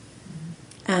floods.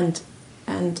 And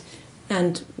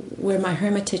where my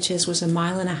hermitage was 1.5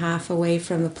 miles away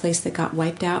from a place that got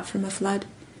wiped out from a flood.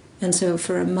 And so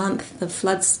for a month, the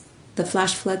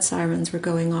flash flood sirens were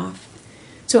going off.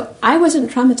 So I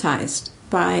wasn't traumatized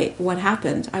by what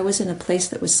happened. I was in a place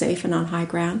that was safe and on high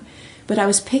ground, but I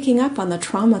was picking up on the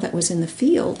trauma that was in the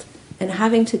field and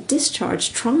having to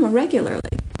discharge trauma regularly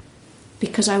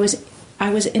because I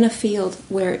was in a field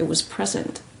where it was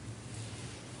present.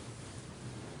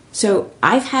 So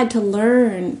I've had to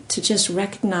learn to just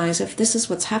recognize if this is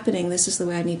what's happening, this is the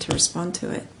way I need to respond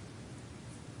to it.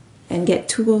 And get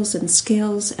tools and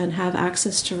skills and have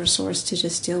access to resource to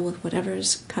just deal with whatever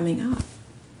is coming up.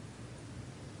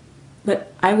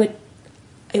 But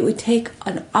it would take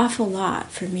an awful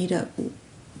lot for me to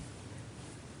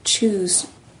choose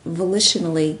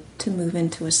volitionally to move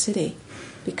into a city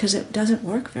because it doesn't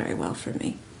work very well for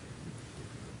me.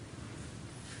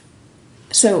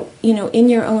 So, in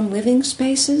your own living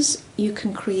spaces, you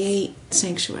can create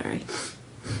sanctuary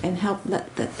and help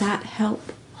let that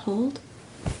help hold.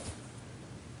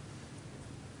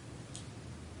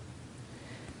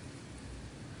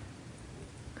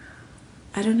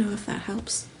 I don't know if that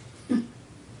helps. I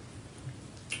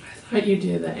thought you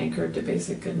do the anchored to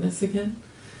basic goodness again.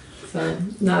 So,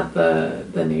 not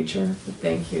the nature, but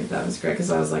thank you. That was great because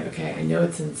I was like, okay, I know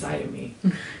it's inside of me.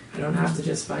 I don't have to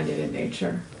just find it in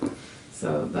nature.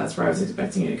 So that's where I was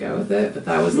expecting you to go with it, but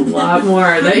that was a lot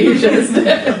more that you just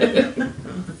did.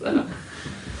 So,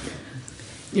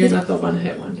 you're not the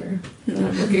one-hit wonder that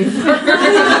I'm looking for.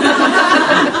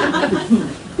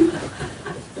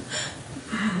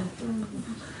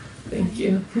 Thank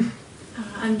you.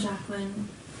 I'm Jacqueline.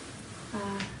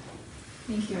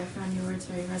 Thank you. I found your words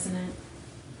very resonant.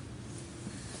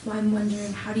 Well, I'm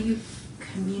wondering, how do you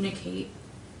communicate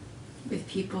with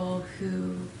people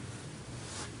who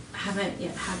haven't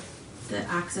yet had the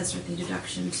access or the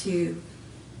introduction to,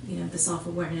 the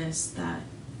self-awareness that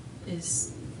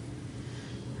is,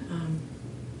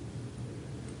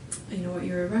 what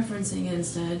you were referencing, and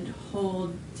instead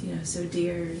hold, so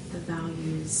dear the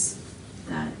values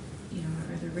that,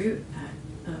 are the root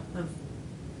of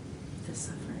the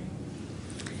suffering.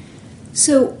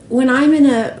 So when I'm in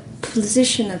a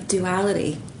position of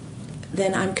duality,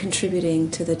 then I'm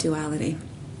contributing to the duality.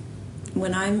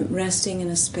 When I'm resting in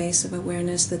a space of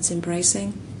awareness that's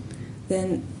embracing,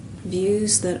 then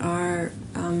views that are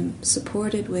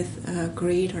supported with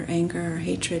greed or anger or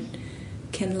hatred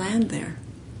can land there.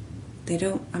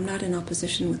 I'm not in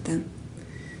opposition with them.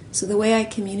 So the way I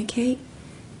communicate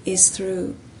is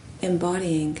through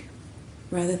embodying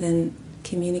rather than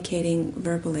communicating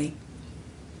verbally.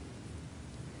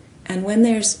 And when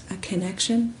there's a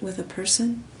connection with a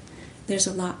person, there's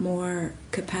a lot more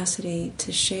capacity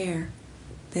to share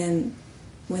than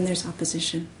when there's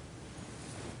opposition.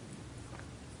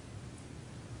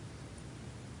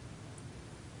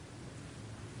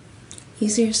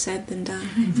 Easier said than done.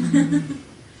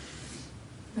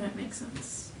 But it makes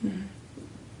sense. Mm.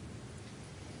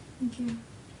 Thank you.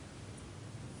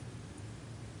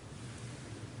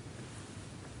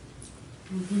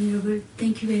 Venerable,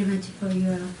 thank you very much for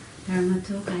your Dharma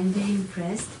talk. I'm very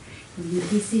impressed.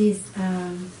 This is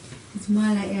it's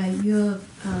more like your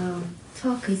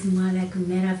talk is more like a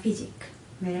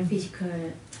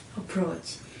metaphysical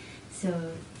approach.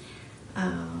 So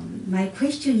my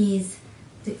question is,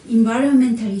 the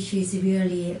environmental issue is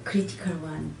really a critical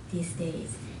one these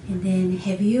days. And then,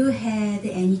 have you had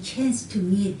any chance to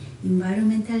meet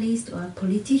environmentalists or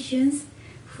politicians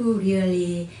who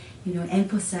really,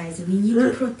 emphasize we need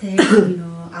to protect,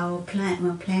 our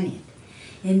planet?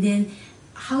 And then,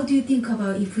 how do you think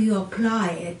about if you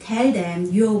apply, tell them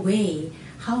your way,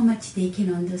 how much they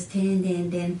can understand,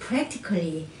 and then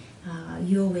practically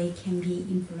your way can be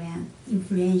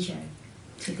influential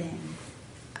to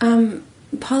them?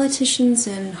 Politicians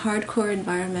and hardcore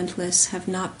environmentalists have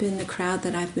not been the crowd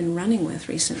that I've been running with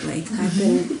recently. I've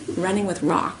been running with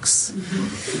rocks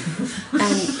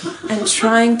and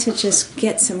trying to just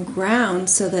get some ground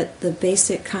so that the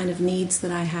basic kind of needs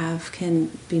that I have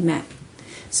can be met.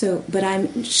 But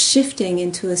I'm shifting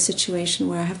into a situation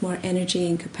where I have more energy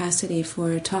and capacity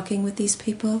for talking with these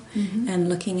people and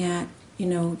looking at,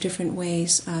 different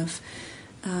ways of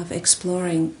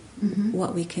exploring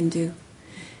what we can do.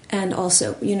 And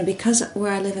also, because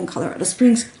where I live in Colorado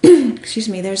Springs, excuse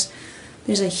me, there's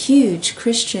a huge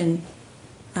Christian.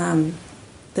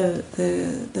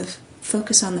 The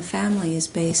focus on the family is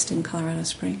based in Colorado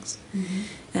Springs,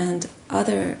 and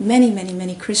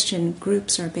many Christian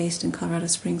groups are based in Colorado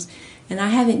Springs. And I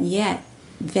haven't yet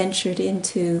ventured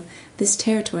into this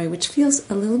territory, which feels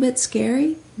a little bit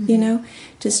scary.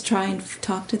 Just try and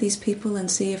talk to these people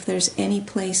and see if there's any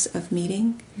place of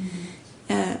meeting.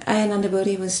 Ayananda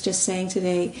Bodhi was just saying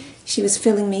today, she was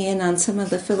filling me in on some of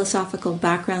the philosophical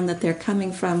background that they're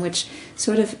coming from, which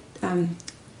sort of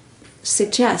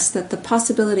suggests that the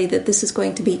possibility that this is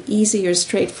going to be easy or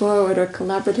straightforward or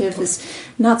collaborative is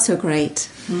not so great.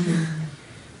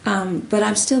 But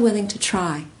I'm still willing to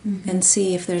try and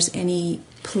see if there's any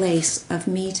place of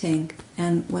meeting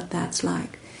and what that's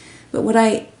like. But what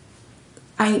I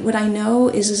know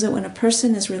is that when a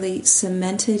person is really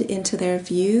cemented into their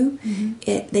view,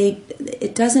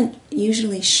 it doesn't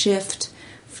usually shift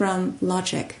from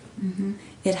logic.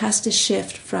 It has to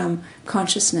shift from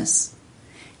consciousness.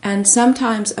 And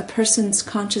sometimes a person's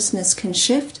consciousness can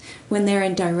shift when they're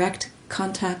in direct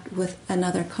contact with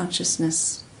another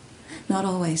consciousness. Not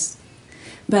always.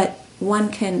 But one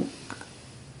can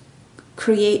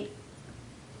create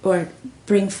or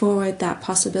bring forward that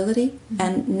possibility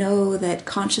and know that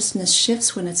consciousness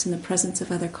shifts when it's in the presence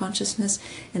of other consciousness,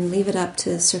 and leave it up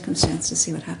to circumstance to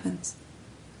see what happens.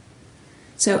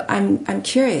 So I'm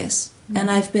curious,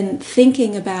 and I've been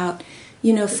thinking about,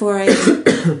 for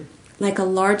a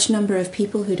large number of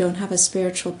people who don't have a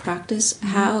spiritual practice,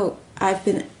 how I've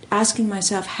been asking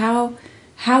myself, how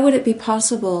would it be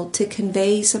possible to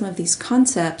convey some of these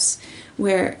concepts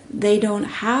where they don't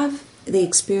have the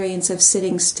experience of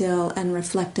sitting still and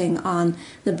reflecting on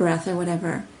the breath or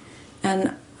whatever?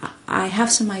 And I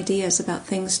have some ideas about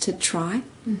things to try.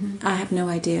 I have no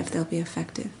idea if they'll be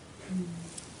effective.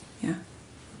 Yeah.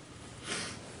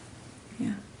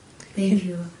 Thank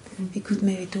you. We could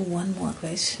maybe do one more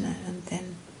question and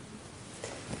then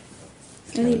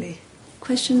Any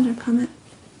questions or comment?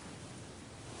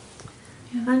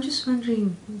 Yeah, I'm just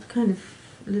wondering, kind of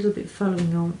a little bit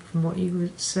following on from what you were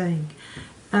saying,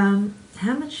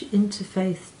 how much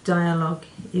interfaith dialogue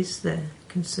is there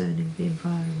concerning the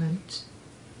environment?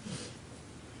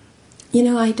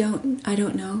 I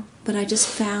don't know, but I just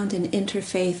found an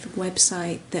interfaith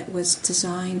website that was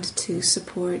designed to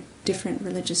support different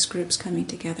religious groups coming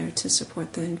together to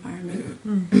support the environment.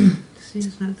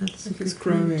 Seems like that's a It's good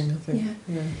growing, I point. think.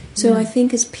 Yeah. So I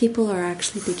think as people are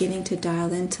actually beginning to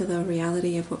dial into the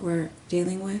reality of what we're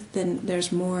dealing with, then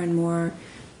there's more and more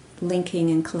linking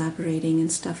and collaborating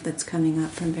and stuff that's coming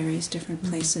up from various different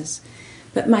places.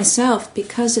 But myself,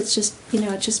 because it's just,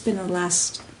 it's just been the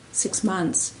last 6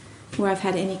 months where I've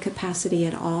had any capacity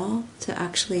at all to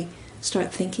actually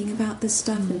start thinking about this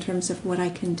stuff in terms of what I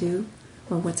can do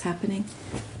or what's happening,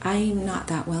 I'm not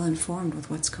that well informed with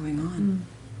what's going on.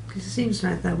 Because it seems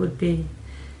like that would be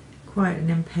quite an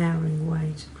empowering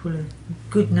way to pull a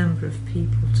good number of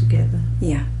people together.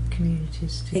 Yeah.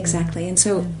 Communities together. Exactly. And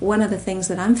so one of the things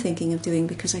that I'm thinking of doing,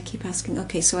 because I keep asking,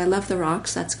 okay, so I love the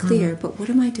rocks, that's clear, but what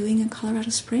am I doing in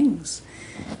Colorado Springs?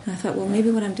 And I thought, well, maybe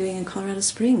what I'm doing in Colorado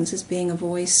Springs is being a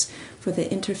voice for the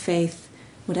interfaith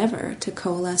whatever to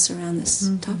coalesce around this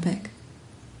topic,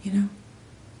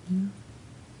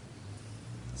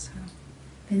 So.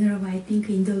 Venerable, I think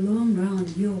in the long run,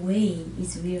 your way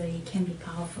is really can be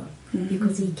powerful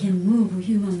because it can move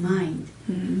human mind.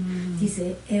 This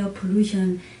air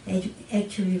pollution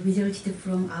actually resulted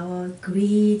from our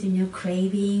greed,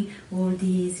 craving, all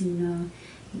these,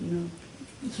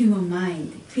 human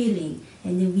mind feeling,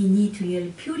 and then we need to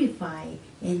really purify,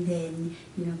 and then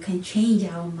can change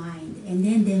our mind, and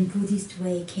then Buddhist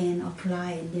way can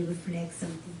apply and then reflect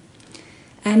something.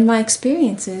 And my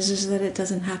experience is that it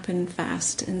doesn't happen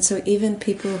fast. And so even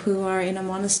people who are in a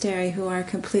monastery who are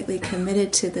completely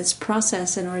committed to this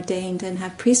process and ordained and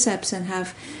have precepts and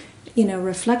have,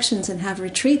 reflections and have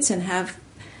retreats and have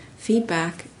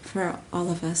feedback for all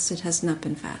of us, it has not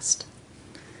been fast.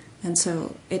 And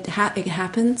so it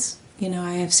happens.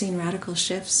 I have seen radical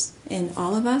shifts in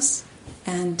all of us,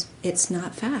 and it's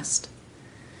not fast.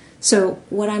 So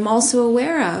what I'm also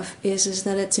aware of is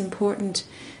that it's important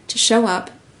to show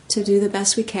up, to do the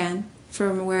best we can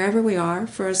from wherever we are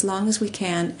for as long as we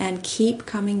can, and keep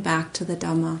coming back to the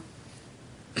Dhamma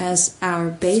as our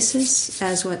basis,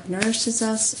 as what nourishes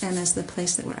us, and as the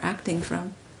place that we're acting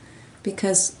from.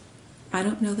 Because I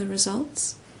don't know the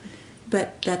results,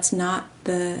 but that's not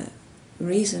the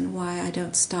reason why I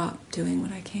don't stop doing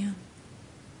what I can.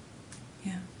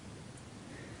 Yeah.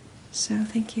 So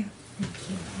thank you. Thank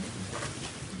you.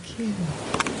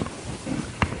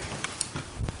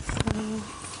 So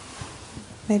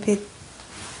maybe.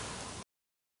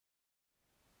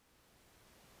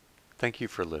 Thank you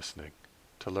for listening.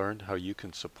 To learn how you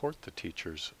can support the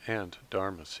teachers and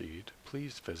Dharma Seed,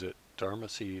 please visit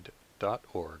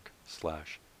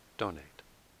dharmaseed.org/donate.